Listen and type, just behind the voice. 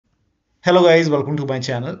Hello guys, welcome to my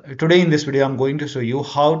channel. Today in this video I'm going to show you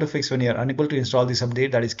how to fix when you're unable to install this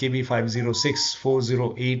update, that is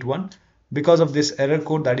KB5064081. Because of this error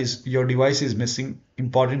code, that is your device is missing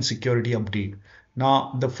important security update.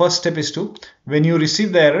 Now the first step is to, when you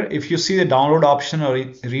receive the error, if you see the download option or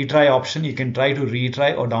retry option, you can try to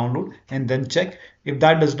retry or download and then check. If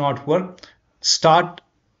that does not work, start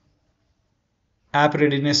app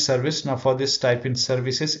readiness service. Now for this, type in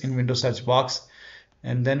services in Windows search box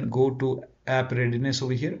and then go to app readiness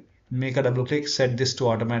over here. Make a double click, set this to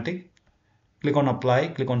automatic, click on apply,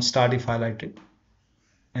 click on start if highlighted,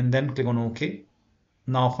 and then click on OK.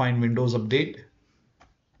 Now find Windows update,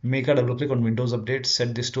 make a double click on Windows update,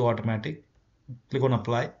 set this to automatic, click on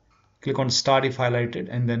apply, click on start if highlighted,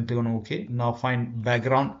 and then click on OK. Now find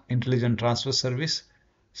background intelligent transfer service,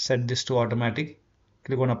 set this to automatic,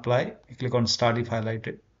 click on apply, click on start if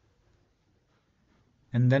highlighted,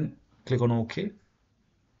 and then click on OK.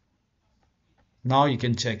 Now you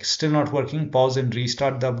can check, still not working, pause and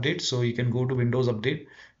restart the update. So you can go to Windows update.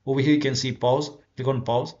 Over here you can see pause, click on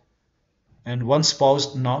pause, and once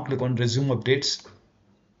paused, now click on resume updates,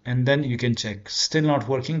 and then you can check, still not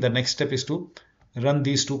working. The next step is to run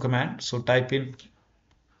these two commands. So type in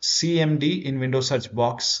cmd in Windows search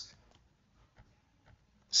box,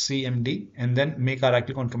 cmd, and then make a right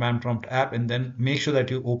click on command prompt app, and then make sure that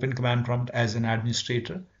you open command prompt as an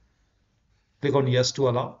administrator. Click on yes to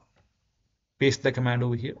allow, paste the command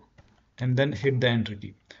over here, and then hit the enter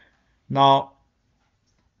key. Now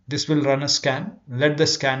this will run a scan. Let the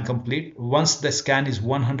scan complete. Once the scan is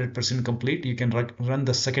 100% complete, you can run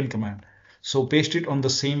the second command. So paste it on the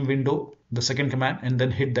same window, the second command, and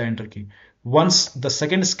then hit the enter key. Once the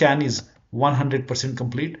second scan is 100%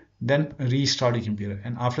 complete, then restart your computer,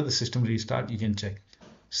 and after the system restart you can check.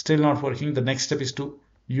 Still not working. The next step is to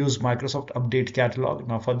use Microsoft Update Catalog.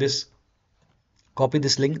 Now for this, copy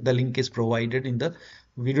this link. The link is provided in the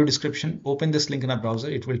video description. Open this link in a browser.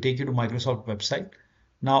 It will take you to Microsoft website.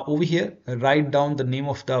 Now over here, write down the name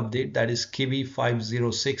of the update, that is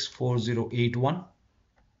KB5064081,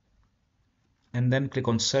 and then click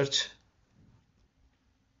on search.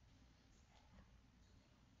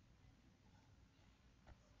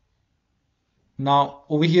 Now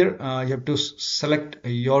over here you have to select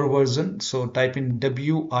your version. So type in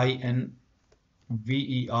WINVER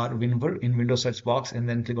WinVer in Windows search box, and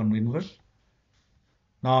then click on WinVer.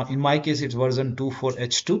 Now in my case it's version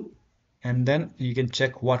 24H2, and then you can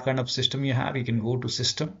check what kind of system you have. You can go to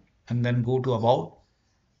system and then go to about,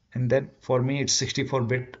 and then for me it's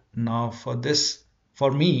 64-bit. Now for this,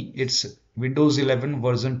 for me it's Windows 11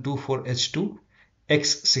 version 24H2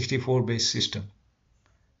 x64 based system.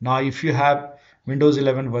 Now if you have Windows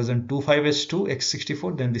 11 version 25H2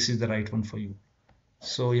 x64, then this is the right one for you.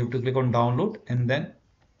 So you have to click on download, and then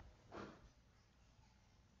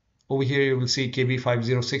over here you will see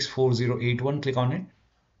KB5064081. Click on it,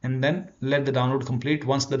 and then let the download complete.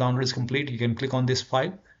 Once the download is complete, you can click on this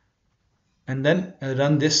file and then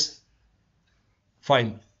run this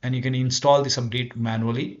file, and you can install this update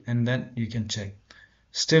manually, and then you can check.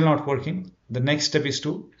 Still not working. The next step is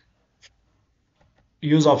to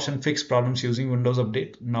use option fix problems using Windows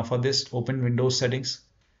Update. Now for this, open Windows settings,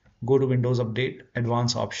 go to Windows Update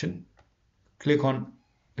advanced option, click on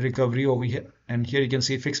recovery over here, and here you can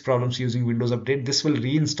see fix problems using Windows Update. This will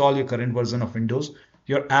reinstall your current version of Windows.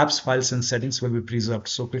 Your apps, files and settings will be preserved.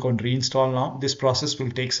 So click on reinstall now. This process will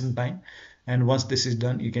take some time, and once this is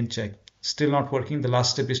done you can check. Still not working. The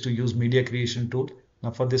last step is to use media creation tool. Now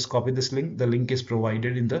for this, copy this link. The link is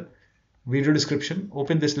provided in the video description.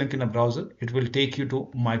 Open this link in a browser. It will take you to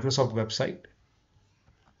Microsoft website,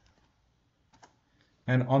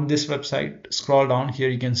 and on this website scroll down. Here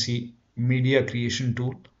you can see media creation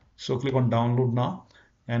tool. So click on download now,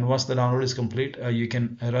 and once the download is complete, you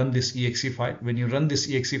can run this exe file. When you run this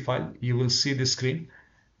exe file, you will see this screen.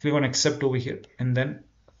 Click on accept over here, and then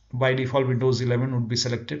by default Windows 11 would be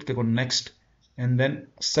selected. Click on next, and then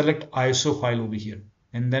select ISO file over here,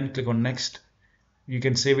 and then click on next. You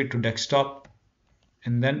can save it to desktop,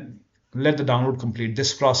 and then let the download complete.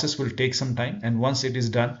 This process will take some time, and once it is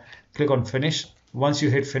done, click on finish. Once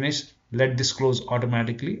you hit finish, let this close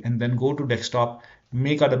automatically, and then go to desktop,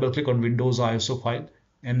 make a double click on Windows ISO file,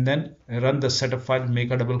 and then run the setup file.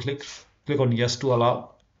 Make a double click, click on yes to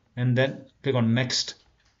allow, and then click on next,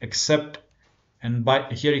 accept, and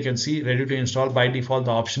by here you can see ready to install. By default,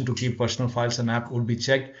 the option to keep personal files and app would be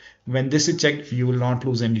checked. When this is checked, you will not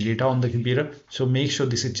lose any data on the computer, so make sure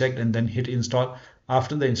this is checked and then hit install.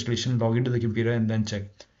 After the installation, log into the computer and then check.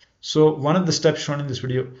 So one of the steps shown in this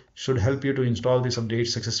video should help you to install this update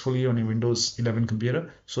successfully on your Windows 11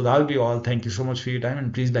 computer. So that'll be all. Thank you so much for your time,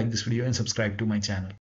 and please like this video and subscribe to my channel.